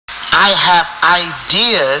I have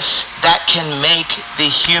ideas that can make the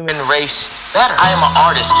human race better. I am an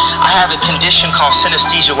artist. I have a condition called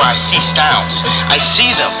synesthesia where I see sounds. I see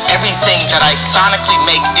them. Everything that I sonically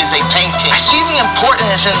make is a painting. I see the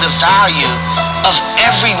importance and the value of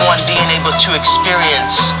everyone being able to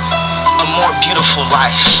experience a more beautiful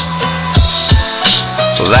life.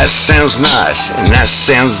 Well, that sounds nice, and that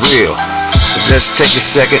sounds real. But let's take a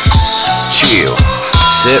second, chill.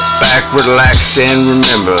 Sit back, relax, and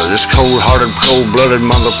remember, this cold-hearted, cold-blooded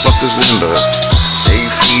motherfuckers limber. They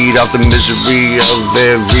feed off the misery of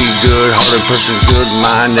every good-hearted person good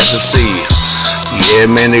mind ever see. Yeah,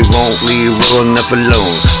 man, they won't leave well enough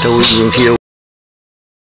alone to even kill.